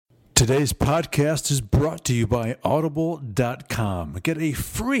Today's podcast is brought to you by Audible.com. Get a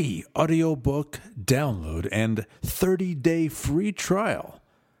free audiobook download and 30-day free trial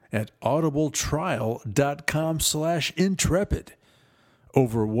at audibletrial.com/intrepid.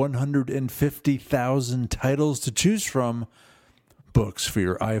 Over 150,000 titles to choose from. Books for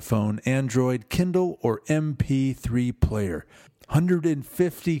your iPhone, Android, Kindle, or MP3 player.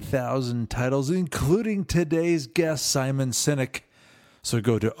 150,000 titles, including today's guest, Simon Sinek. So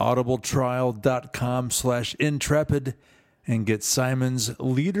go to audibletrial.com/intrepid and get Simon's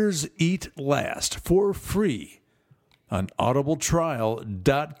Leaders Eat Last for free on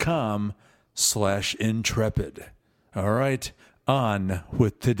audibletrial.com/intrepid. All right, on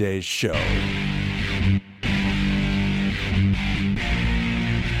with today's show.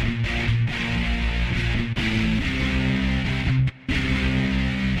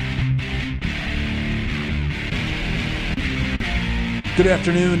 Good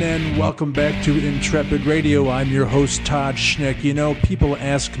afternoon and welcome back to Intrepid Radio. I'm your host, Todd Schnick. You know, people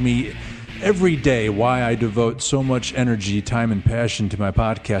ask me every day why I devote so much energy, time, and passion to my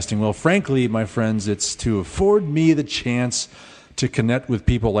podcasting. Well, frankly, my friends, it's to afford me the chance to connect with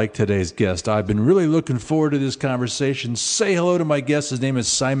people like today's guest. I've been really looking forward to this conversation. Say hello to my guest. His name is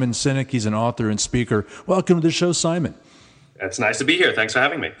Simon Sinek. He's an author and speaker. Welcome to the show, Simon. It's nice to be here. Thanks for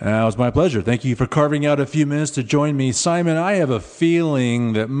having me. It was my pleasure. Thank you for carving out a few minutes to join me. Simon, I have a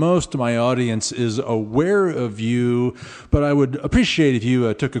feeling that most of my audience is aware of you, but I would appreciate if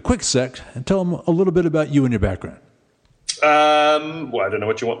you took a quick sec and tell them a little bit about you and your background. Well, I don't know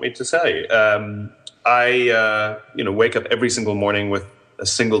what you want me to say. I wake up every single morning with a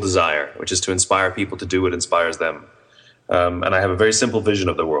single desire, which is to inspire people to do what inspires them. And I have a very simple vision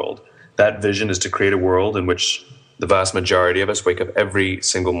of the world. That vision is to create a world in which the vast majority of us wake up every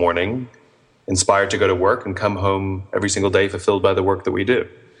single morning inspired to go to work and come home every single day fulfilled by the work that we do.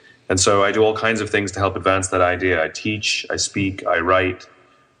 And so I do all kinds of things to help advance that idea. I teach, I speak, I write,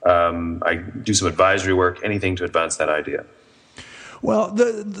 I do some advisory work, anything to advance that idea. Well,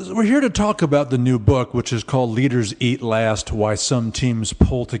 we're here to talk about the new book, which is called Leaders Eat Last, Why Some Teams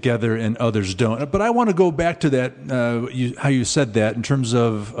Pull Together and Others Don't. But I want to go back to that, how you said that in terms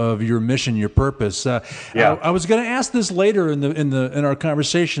of your mission, your purpose. I was going to ask this later in our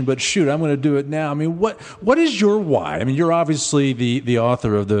conversation, but shoot, I'm going to do it now. I mean, what is your why? I mean, you're obviously the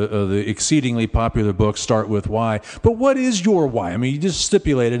author of the exceedingly popular book, Start With Why. But what is your why? I mean, you just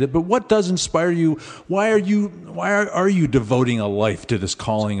stipulated it, but what does inspire you? Why are you devoting a life to this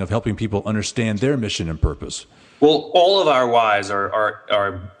calling of helping people understand their mission and purpose? Well, all of our whys are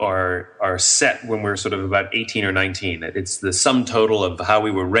set when we're sort of about 18 or 19. It's the sum total of how we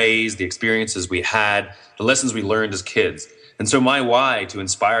were raised, the experiences we had, the lessons we learned as kids. And so my why, to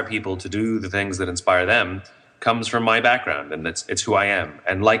inspire people to do the things that inspire them, comes from my background, and it's who I am.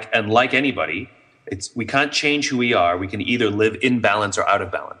 And like anybody, we can't change who we are. We can either live in balance or out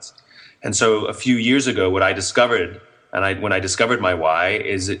of balance. And so a few years ago, what I discovered, when I discovered my why,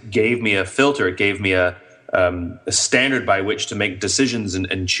 is it gave me a filter. It gave me a standard by which to make decisions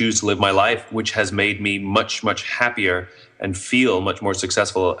and choose to live my life, which has made me much, much happier and feel much more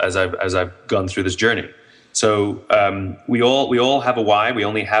successful as I've gone through this journey. So we all have a why. We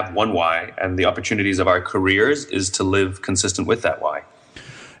only have one why, and the opportunities of our careers is to live consistent with that why.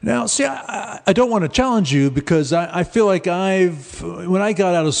 Now, see, I don't want to challenge you because I feel like when I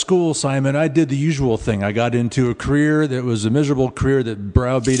got out of school, Simon, I did the usual thing. I got into a career that was a miserable career that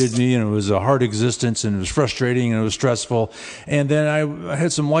browbeated me, and it was a hard existence, and it was frustrating, and it was stressful. And then I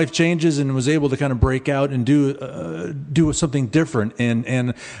had some life changes and was able to kind of break out and do something different.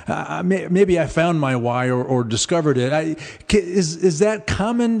 And maybe I found my why or discovered it. Is that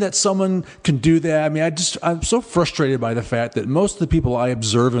common that someone can do that? I mean, I'm so frustrated by the fact that most of the people I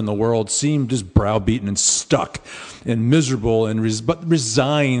observe in the world seem just browbeaten and stuck and miserable and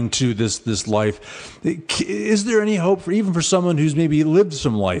resigned to this life. Is there any hope even for someone who's maybe lived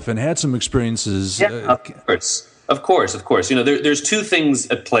some life and had some experiences? Yeah, of course. You know, there's two things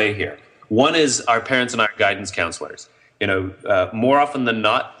at play here. One is our parents and our guidance counselors. You know, more often than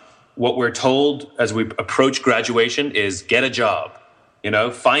not, what we're told as we approach graduation is get a job. You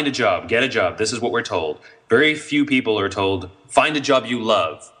know, find a job, get a job. This is what we're told. Very few people are told, find a job you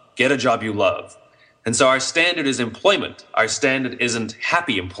love, get a job you love. And so our standard is employment. Our standard isn't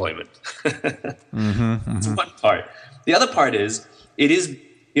happy employment. That's one part. The other part is,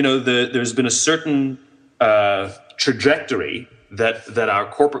 there's been a certain trajectory that our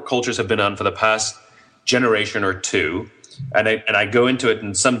corporate cultures have been on for the past generation or two. And I go into it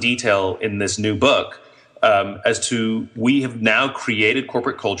in some detail in this new book as to we have now created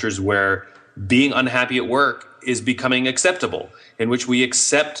corporate cultures where being unhappy at work is becoming acceptable, in which we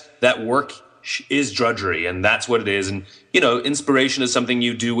accept that work is drudgery, and that's what it is. And, inspiration is something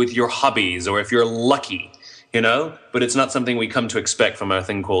you do with your hobbies, or if you're lucky, but it's not something we come to expect from a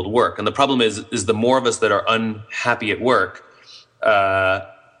thing called work. And the problem is the more of us that are unhappy at work,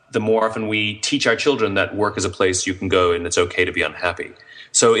 the more often we teach our children that work is a place you can go and it's okay to be unhappy.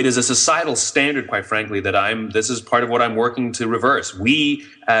 So it is a societal standard, quite frankly, this is part of what I'm working to reverse. We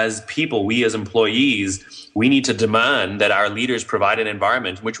as people, we as employees, we need to demand that our leaders provide an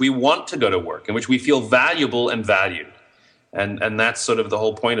environment in which we want to go to work, in which we feel valuable and valued. And that's sort of the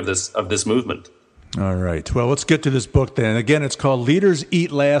whole point of this movement. All right. Well, let's get to this book then. Again, it's called Leaders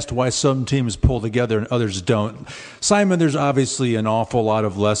Eat Last, Why Some Teams Pull Together and Others Don't. Simon, there's obviously an awful lot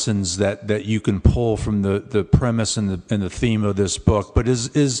of lessons that you can pull from the premise and the theme of this book. But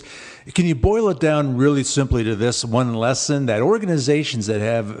can you boil it down really simply to this one lesson, that organizations that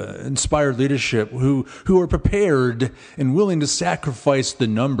have inspired leadership who are prepared and willing to sacrifice the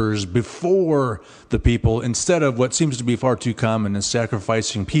numbers before the people, instead of what seems to be far too common, is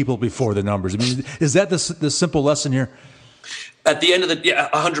sacrificing people before the numbers? I mean, is that the simple lesson here? At the end of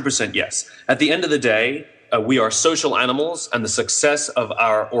 100% yes. At the end of the day, we are social animals, and the success of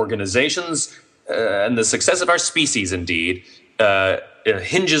our organizations and the success of our species, indeed,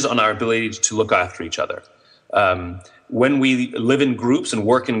 hinges on our ability to look after each other. When we live in groups and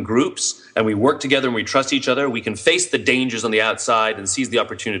work in groups, and we work together and we trust each other, we can face the dangers on the outside and seize the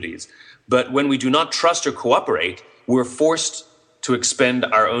opportunities. But when we do not trust or cooperate, we're forced to expend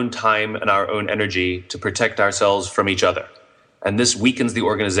our own time and our own energy to protect ourselves from each other. And this weakens the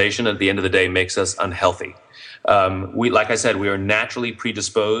organization, and at the end of the day makes us unhealthy. Like I said, we are naturally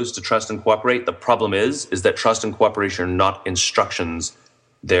predisposed to trust and cooperate. The problem is that trust and cooperation are not instructions,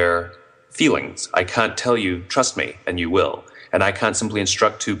 they're feelings. I can't tell you, trust me, and you will. And I can't simply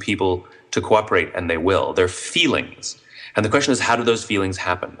instruct two people to cooperate, and they will. They're feelings. And the question is, how do those feelings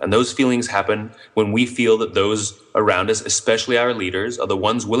happen? And those feelings happen when we feel that those around us, especially our leaders, are the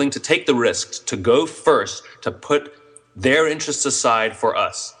ones willing to take the risk to go first, to put their interests aside for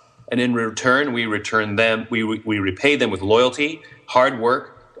us. And in return, we repay them with loyalty, hard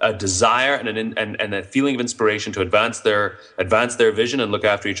work, a desire, and a feeling of inspiration to advance their vision and look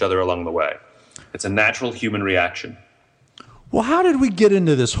after each other along the way. It's a natural human reaction. Well, how did we get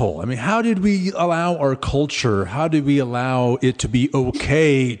into this hole? I mean, how did we allow our culture, how did we allow it to be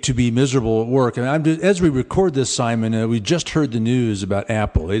okay to be miserable at work? And as we record this, Simon, we just heard the news about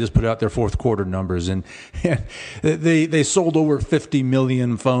Apple. They just put out their fourth quarter numbers, and they sold over 50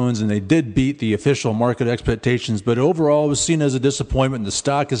 million phones, and they did beat the official market expectations, but overall it was seen as a disappointment, and the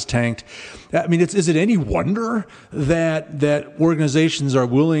stock has tanked. I mean, is it any wonder that organizations are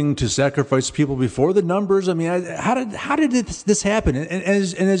willing to sacrifice people before the numbers? I mean, how did this happen? And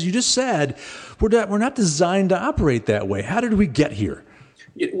as you just said, we're not designed to operate that way. How did we get here?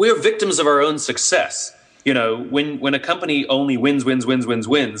 We're victims of our own success. When a company only wins,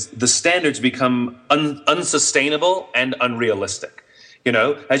 the standards become unsustainable and unrealistic.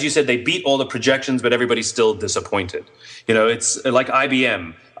 As you said, they beat all the projections, but everybody's still disappointed. It's like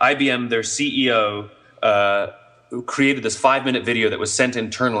IBM. IBM, their CEO, created this 5-minute video that was sent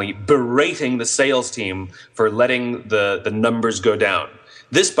internally berating the sales team for letting the numbers go down.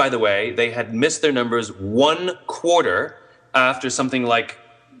 This, by the way, they had missed their numbers one quarter after something like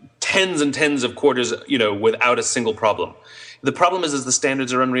tens and tens of quarters, without a single problem. The problem is the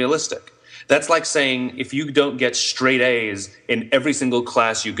standards are unrealistic. That's like saying, if you don't get straight A's in every single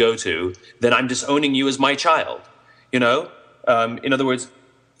class you go to, then I'm disowning you as my child. In other words,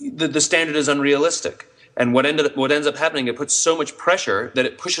 the standard is unrealistic. And what ends up happening, it puts so much pressure that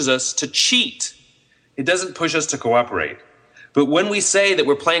it pushes us to cheat. It doesn't push us to cooperate. But when we say that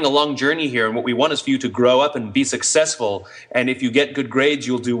we're playing a long journey here, and what we want is for you to grow up and be successful, and if you get good grades,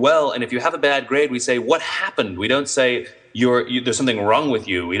 you'll do well, and if you have a bad grade, we say, what happened? We don't say, there's something wrong with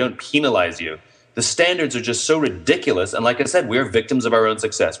you. We don't penalize you. The standards are just so ridiculous. And like I said, we're victims of our own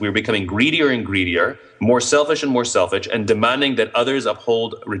success. We're becoming greedier and greedier, more selfish, and demanding that others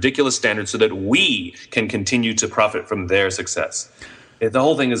uphold ridiculous standards so that we can continue to profit from their success. The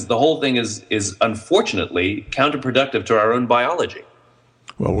whole thing is unfortunately counterproductive to our own biology.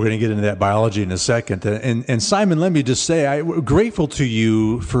 Well, we're going to get into that biology in a second. And Simon, let me just say, I'm grateful to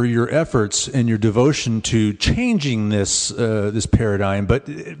you for your efforts and your devotion to changing this paradigm. But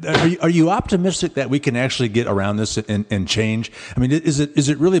are you optimistic that we can actually get around this and change? I mean, is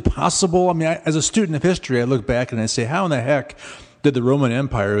it really possible? I mean, as a student of history, I look back and I say, how in the heck did the Roman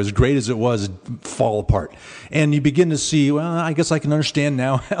Empire, as great as it was, fall apart. And you begin to see, well, I guess I can understand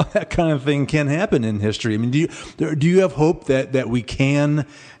now how that kind of thing can happen in history. I mean, do you have hope that we can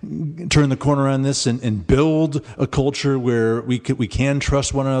turn the corner on this and build a culture where we can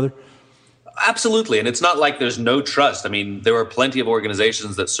trust one another? Absolutely. And it's not like there's no trust. I mean, there are plenty of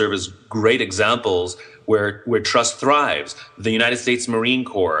organizations that serve as great examples where trust thrives. The United States Marine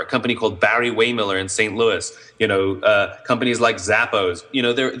Corps, a company called Barry Waymiller in St. Louis, companies like Zappos.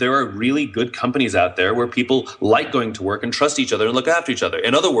 There are really good companies out there where people like going to work and trust each other and look after each other.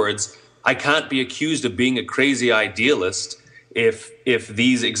 In other words, I can't be accused of being a crazy idealist if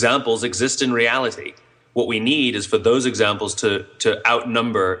these examples exist in reality. What we need is for those examples to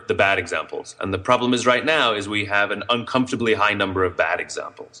outnumber the bad examples. And the problem is right now is we have an uncomfortably high number of bad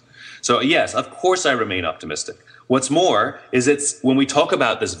examples. So yes, of course I remain optimistic. What's more is it's when we talk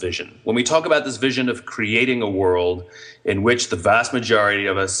about this vision, of creating a world in which the vast majority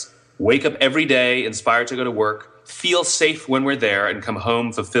of us wake up every day inspired to go to work, feel safe when we're there, and come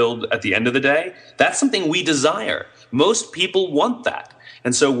home fulfilled at the end of the day, that's something we desire. Most people want that.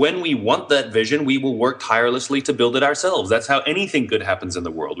 And so when we want that vision, we will work tirelessly to build it ourselves. That's how anything good happens in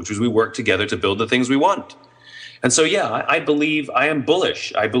the world, which is we work together to build the things we want. And so, yeah, I am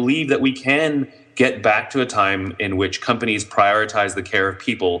bullish. I believe that we can get back to a time in which companies prioritize the care of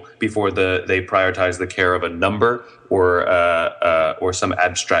people before they prioritize the care of a number or some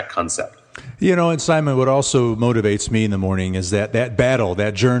abstract concept. And Simon, what also motivates me in the morning is that battle,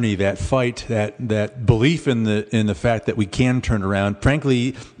 that journey, that fight, that belief in the fact that we can turn around,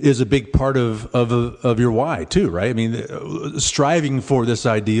 frankly, is a big part of your why too, right? I mean, striving for this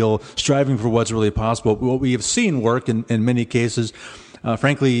ideal, striving for what's really possible. What we have seen work in many cases,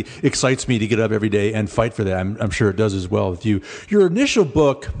 frankly, excites me to get up every day and fight for that. I'm sure it does as well with you. Your initial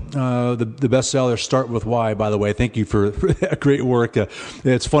book, the bestseller, Start With Why, by the way, thank you for that great work.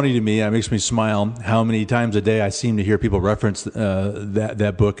 It's funny to me. It makes me smile how many times a day I seem to hear people reference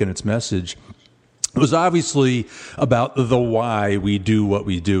that book and its message. It was obviously about the why we do what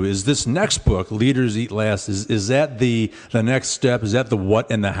we do. Is this next book, Leaders Eat Last, is that the next step? Is that the what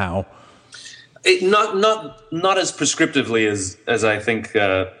and the how? Not as prescriptively as I think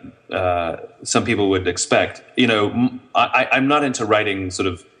some people would expect. I'm not into writing sort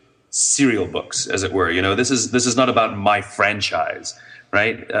of serial books, as it were. This is not about my franchise,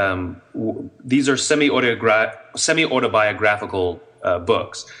 right? These are semi-autobiographical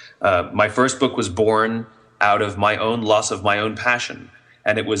books. My first book was born out of my own loss of my own passion,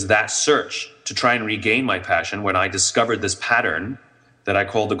 and it was that search to try and regain my passion when I discovered this pattern that I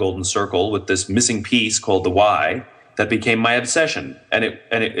called the golden circle with this missing piece called the why that became my obsession. And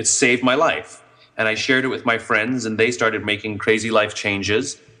it saved my life. And I shared it with my friends, and they started making crazy life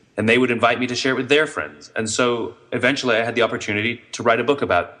changes, and they would invite me to share it with their friends. And so eventually I had the opportunity to write a book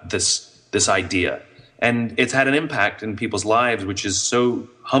about this idea. And it's had an impact in people's lives, which is so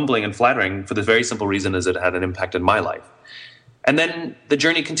humbling and flattering for the very simple reason as it had an impact in my life. And then the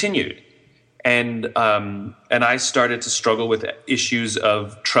journey continued. And I started to struggle with issues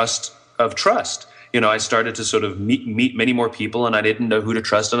of trust. I started to sort of meet many more people, and I didn't know who to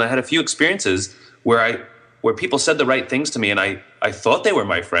trust. And I had a few experiences where people said the right things to me, and I thought they were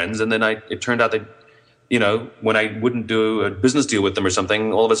my friends. And then it turned out that, when I wouldn't do a business deal with them or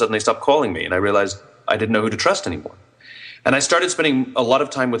something, all of a sudden they stopped calling me, and I realized I didn't know who to trust anymore. And I started spending a lot of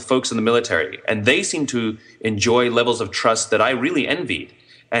time with folks in the military, and they seemed to enjoy levels of trust that I really envied.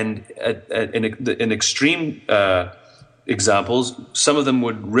 And in extreme examples, some of them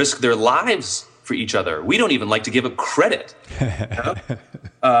would risk their lives for each other. We don't even like to give up credit.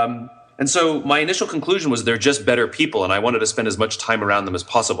 And so my initial conclusion was they're just better people, and I wanted to spend as much time around them as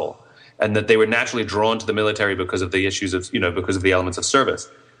possible, and that they were naturally drawn to the military because of the issues of, because of the elements of service.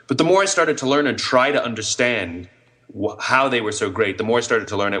 But the more I started to learn and try to understand how they were so great, the more I started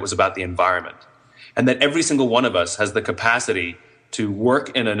to learn it was about the environment, and that every single one of us has the capacity to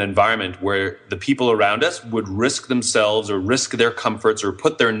work in an environment where the people around us would risk themselves or risk their comforts or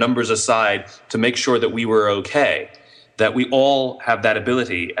put their numbers aside to make sure that we were okay, that we all have that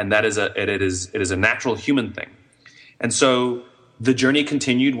ability, and that it is a natural human thing. And so the journey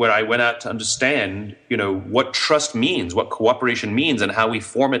continued where I went out to understand, what trust means, what cooperation means, and how we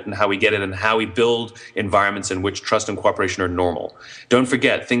form it and how we get it and how we build environments in which trust and cooperation are normal. Don't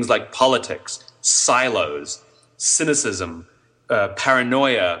forget things like politics, silos, cynicism,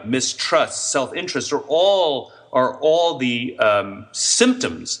 paranoia, mistrust, self-interest are all the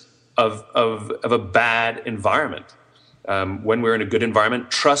symptoms of a bad environment. When we're in a good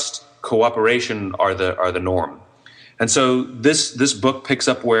environment, trust, cooperation are the norm. And so this book picks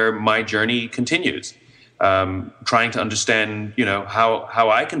up where my journey continues. trying to understand, how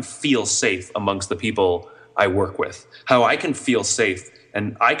I can feel safe amongst the people I work with, how I can feel safe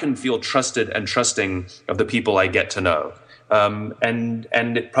and I can feel trusted and trusting of the people I get to know. And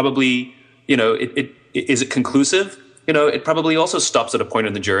it probably, is it conclusive? It probably also stops at a point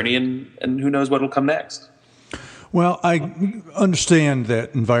in the journey, and who knows what will come next. Well, I understand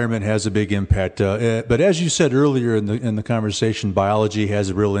that environment has a big impact, but as you said earlier in the conversation, biology has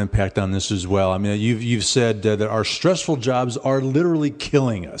a real impact on this as well. I mean, you've said that our stressful jobs are literally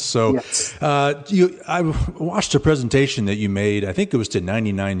killing us. So, yes. I watched a presentation that you made. I think it was to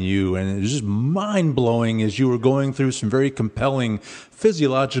 99U, and it was just mind blowing as you were going through some very compelling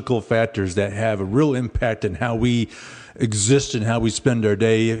physiological factors that have a real impact on how we exist and how we spend our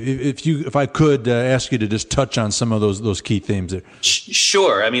day. If I could ask you to just touch on some of those key themes there.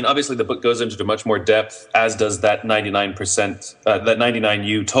 Sure. I mean, obviously the book goes into much more depth, as does that 99%, that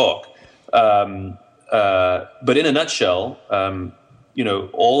 99U talk. But in a nutshell,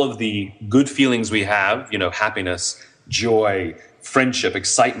 all of the good feelings we have, happiness, joy, friendship,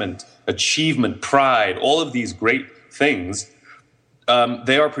 excitement, achievement, pride, all of these great things,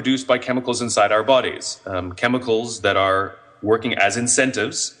 they are produced by chemicals inside our bodies, chemicals that are working as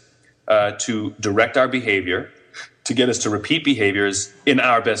incentives to direct our behavior, to get us to repeat behaviors in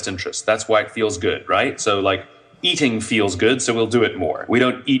our best interest. That's why it feels good, right? So like eating feels good, so we'll do it more. We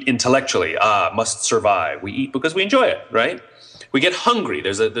don't eat intellectually, must survive. We eat because we enjoy it, right? We get hungry,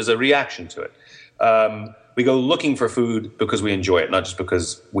 there's a reaction to it. We go looking for food because we enjoy it, not just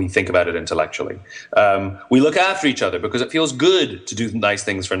because we think about it intellectually. We look after each other because it feels good to do nice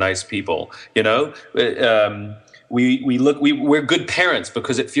things for nice people. We're good parents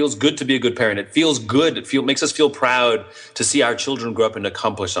because it feels good to be a good parent. It feels good. It makes us feel proud to see our children grow up and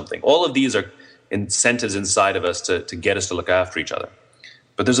accomplish something. All of these are incentives inside of us to get us to look after each other.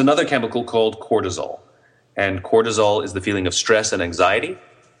 But there's another chemical called cortisol, and cortisol is the feeling of stress and anxiety.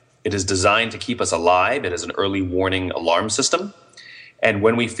 It is designed to keep us alive. It is an early warning alarm system. And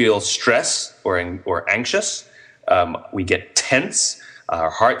when we feel stress or anxious, we get tense.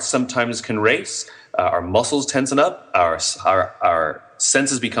 Our heart sometimes can race. Our muscles tensen up. Our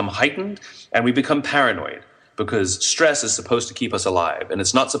senses become heightened, and we become paranoid because stress is supposed to keep us alive. And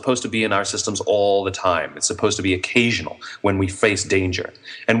it's not supposed to be in our systems all the time. It's supposed to be occasional when we face danger.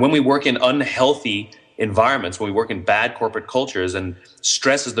 And when we work in unhealthy environments, when we work in bad corporate cultures and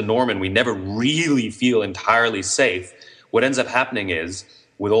stress is the norm and we never really feel entirely safe, what ends up happening is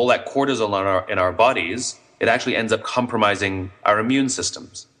with all that cortisol in our bodies, it actually ends up compromising our immune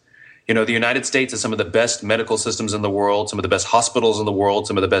systems. The United States has some of the best medical systems in the world, some of the best hospitals in the world,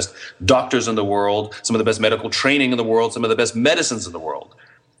 some of the best doctors in the world, some of the best medical training in the world, some of the best medicines in the world.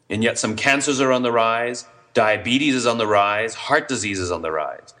 And yet some cancers are on the rise, diabetes is on the rise, heart disease is on the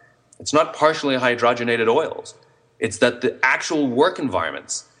rise. It's not partially hydrogenated oils. It's that the actual work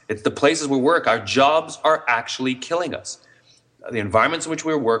environments, it's the places we work, our jobs are actually killing us. The environments in which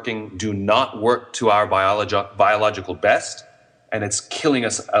we're working do not work to our biological best, and it's killing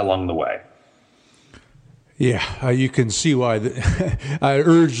us along the way. Yeah, you can see why. I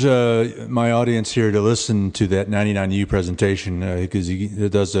urge my audience here to listen to that 99U presentation because he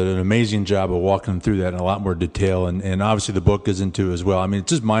does an amazing job of walking through that in a lot more detail, and obviously the book is into as well. I mean,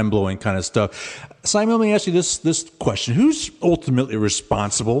 it's just mind-blowing kind of stuff. Simon, let me ask you this question. Who's ultimately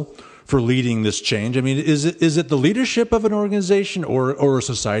responsible for leading this change? I mean, is it the leadership of an organization or a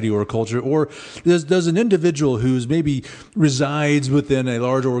society or a culture, or does an individual who's maybe resides within a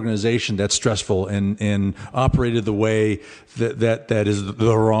large organization that's stressful and operated the way that is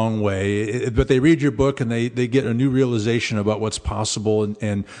the wrong way, but they read your book and they get a new realization about what's possible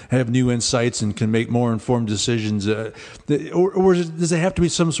and have new insights and can make more informed decisions, or does it have to be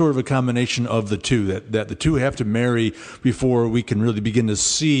some sort of a combination of the two, that the two have to marry before we can really begin to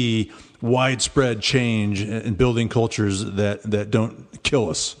see widespread change in building cultures that don't kill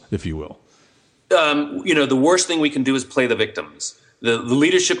us, if you will? The worst thing we can do is play the victims. The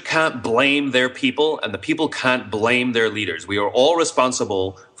leadership can't blame their people, and the people can't blame their leaders. We are all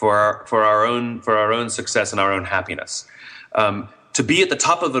responsible for our own success and our own happiness. To be at the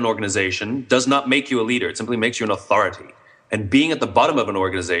top of an organization does not make you a leader. It simply makes you an authority. And being at the bottom of an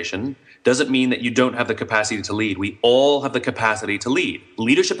organization doesn't mean that you don't have the capacity to lead. We all have the capacity to lead.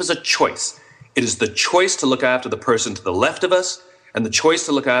 Leadership is a choice. It is the choice to look after the person to the left of us and the choice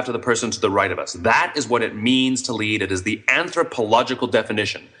to look after the person to the right of us. That is what it means to lead. It is the anthropological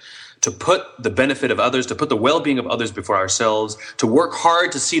definition. To put the benefit of others, to put the well-being of others before ourselves, to work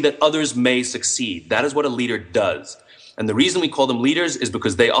hard to see that others may succeed. That is what a leader does. And the reason we call them leaders is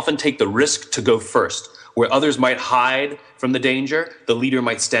because they often take the risk to go first. Where others might hide from the danger, the leader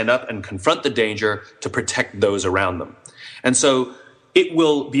might stand up and confront the danger to protect those around them. And so it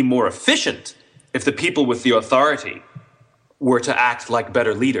will be more efficient if the people with the authority were to act like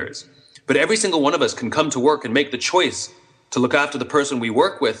better leaders. But every single one of us can come to work and make the choice to look after the person we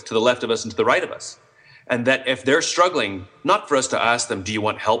work with to the left of us and to the right of us. And that if they're struggling, not for us to ask them, do you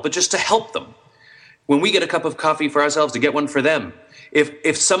want help, but just to help them. When we get a cup of coffee for ourselves, to get one for them.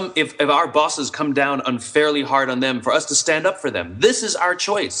 If our bosses come down unfairly hard on them, for us to stand up for them. This is our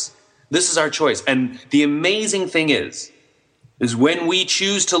choice. This is our choice. And the amazing thing is when we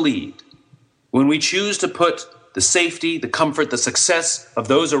choose to lead, when we choose to put the safety, the comfort, the success of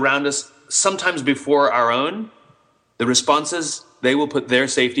those around us, sometimes before our own, the response is they will put their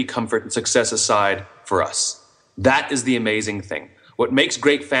safety, comfort, and success aside for us. That is the amazing thing. What makes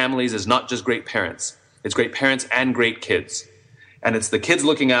great families is not just great parents. It's great parents and great kids. And it's the kids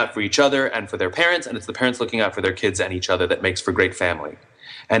looking out for each other and for their parents, and it's the parents looking out for their kids and each other that makes for great family.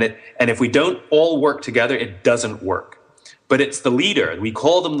 And if we don't all work together, it doesn't work. But it's the leader. We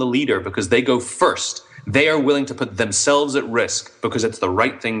call them the leader because they go first. They are willing to put themselves at risk because it's the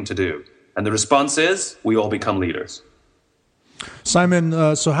right thing to do. And the response is, we all become leaders.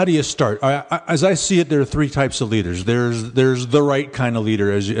 Simon, so how do you start? As I see it, there are three types of leaders. There's the right kind of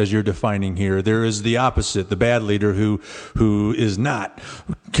leader, as you're defining here. There is the opposite, the bad leader who is not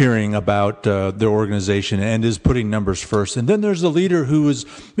caring about their organization and is putting numbers first. And then there's the leader who is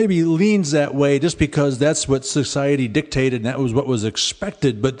maybe leans that way just because that's what society dictated and that was what was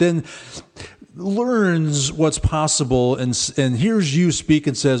expected. But then learns what's possible and hears you speak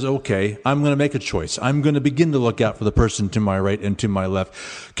and says, okay, I'm going to make a choice. I'm going to begin to look out for the person to my right and to my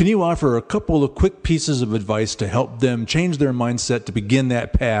left. Can you offer a couple of quick pieces of advice to help them change their mindset to begin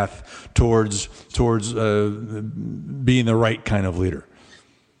that path towards being the right kind of leader?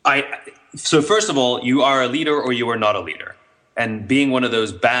 So first of all, you are a leader or you are not a leader. And being one of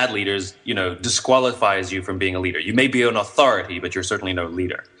those bad leaders, disqualifies you from being a leader. You may be an authority, but you're certainly no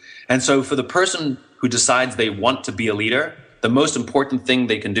leader. And so for the person who decides they want to be a leader, the most important thing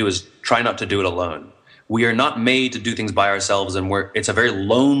they can do is try not to do it alone. We are not made to do things by ourselves, and it's a very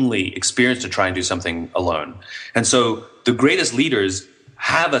lonely experience to try and do something alone. And so the greatest leaders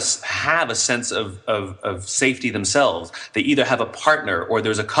have a sense of safety themselves. They either have a partner or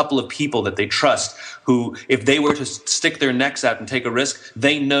there's a couple of people that they trust who, if they were to stick their necks out and take a risk,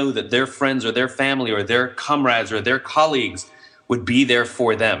 they know that their friends or their family or their comrades or their colleagues would be there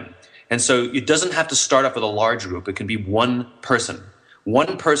for them. And so it doesn't have to start off with a large group. It can be one person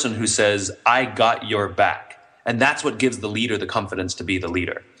who says, I got your back. And that's what gives the leader the confidence to be the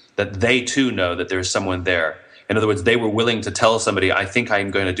leader, that they too know that there's someone there. In other words, they were willing to tell somebody, I think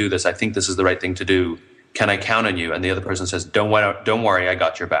I'm going to do this. I think this is the right thing to do. Can I count on you? And the other person says, don't worry, I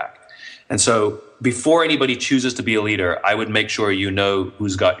got your back. And so before anybody chooses to be a leader, I would make sure you know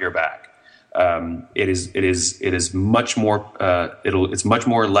who's got your back. It is much more it's much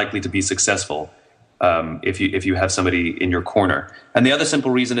more likely to be successful if you have somebody in your corner. And the other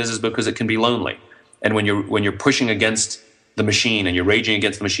simple reason is because it can be lonely. And when you're pushing against the machine and you're raging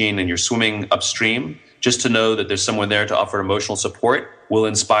against the machine and you're swimming upstream, just to know that there's someone there to offer emotional support will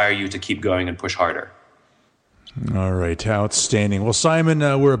inspire you to keep going and push harder. All right, outstanding. Well, Simon,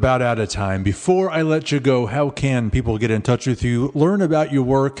 we're about out of time. Before I let you go, how can people get in touch with you, learn about your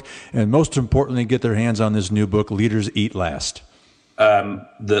work, and most importantly, get their hands on this new book, Leaders Eat Last?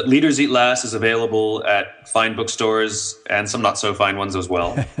 The Leaders Eat Last is available at fine bookstores and some not so fine ones as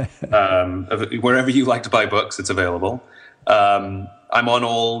well. Wherever you like to buy books, it's available. I'm on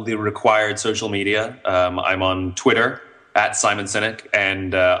all the required social media. I'm on Twitter at Simon Sinek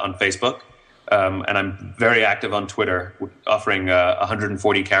and on Facebook. And I'm very active on Twitter, offering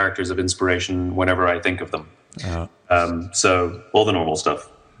 140 characters of inspiration whenever I think of them. So all the normal stuff.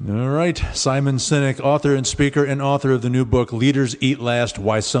 All right. Simon Sinek, author and speaker and author of the new book, Leaders Eat Last,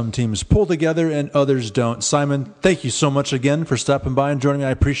 Why Some Teams Pull Together and Others Don't. Simon, thank you so much again for stopping by and joining me.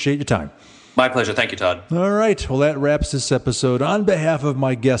 I appreciate your time. My pleasure. Thank you, Todd. All right. Well, that wraps this episode. On behalf of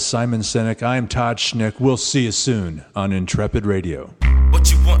my guest, Simon Sinek, I'm Todd Schnick. We'll see you soon on Intrepid Radio.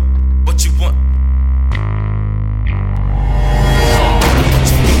 What you want? What you want?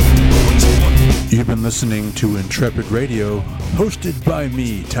 You've been listening to Intrepid Radio, hosted by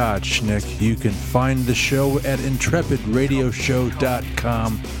me, Todd Schnick. You can find the show at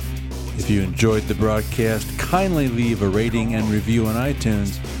intrepidradioshow.com. If you enjoyed the broadcast, kindly leave a rating and review on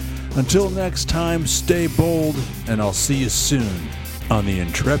iTunes. Until next time, stay bold, and I'll see you soon on the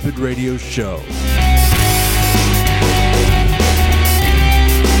Intrepid Radio Show.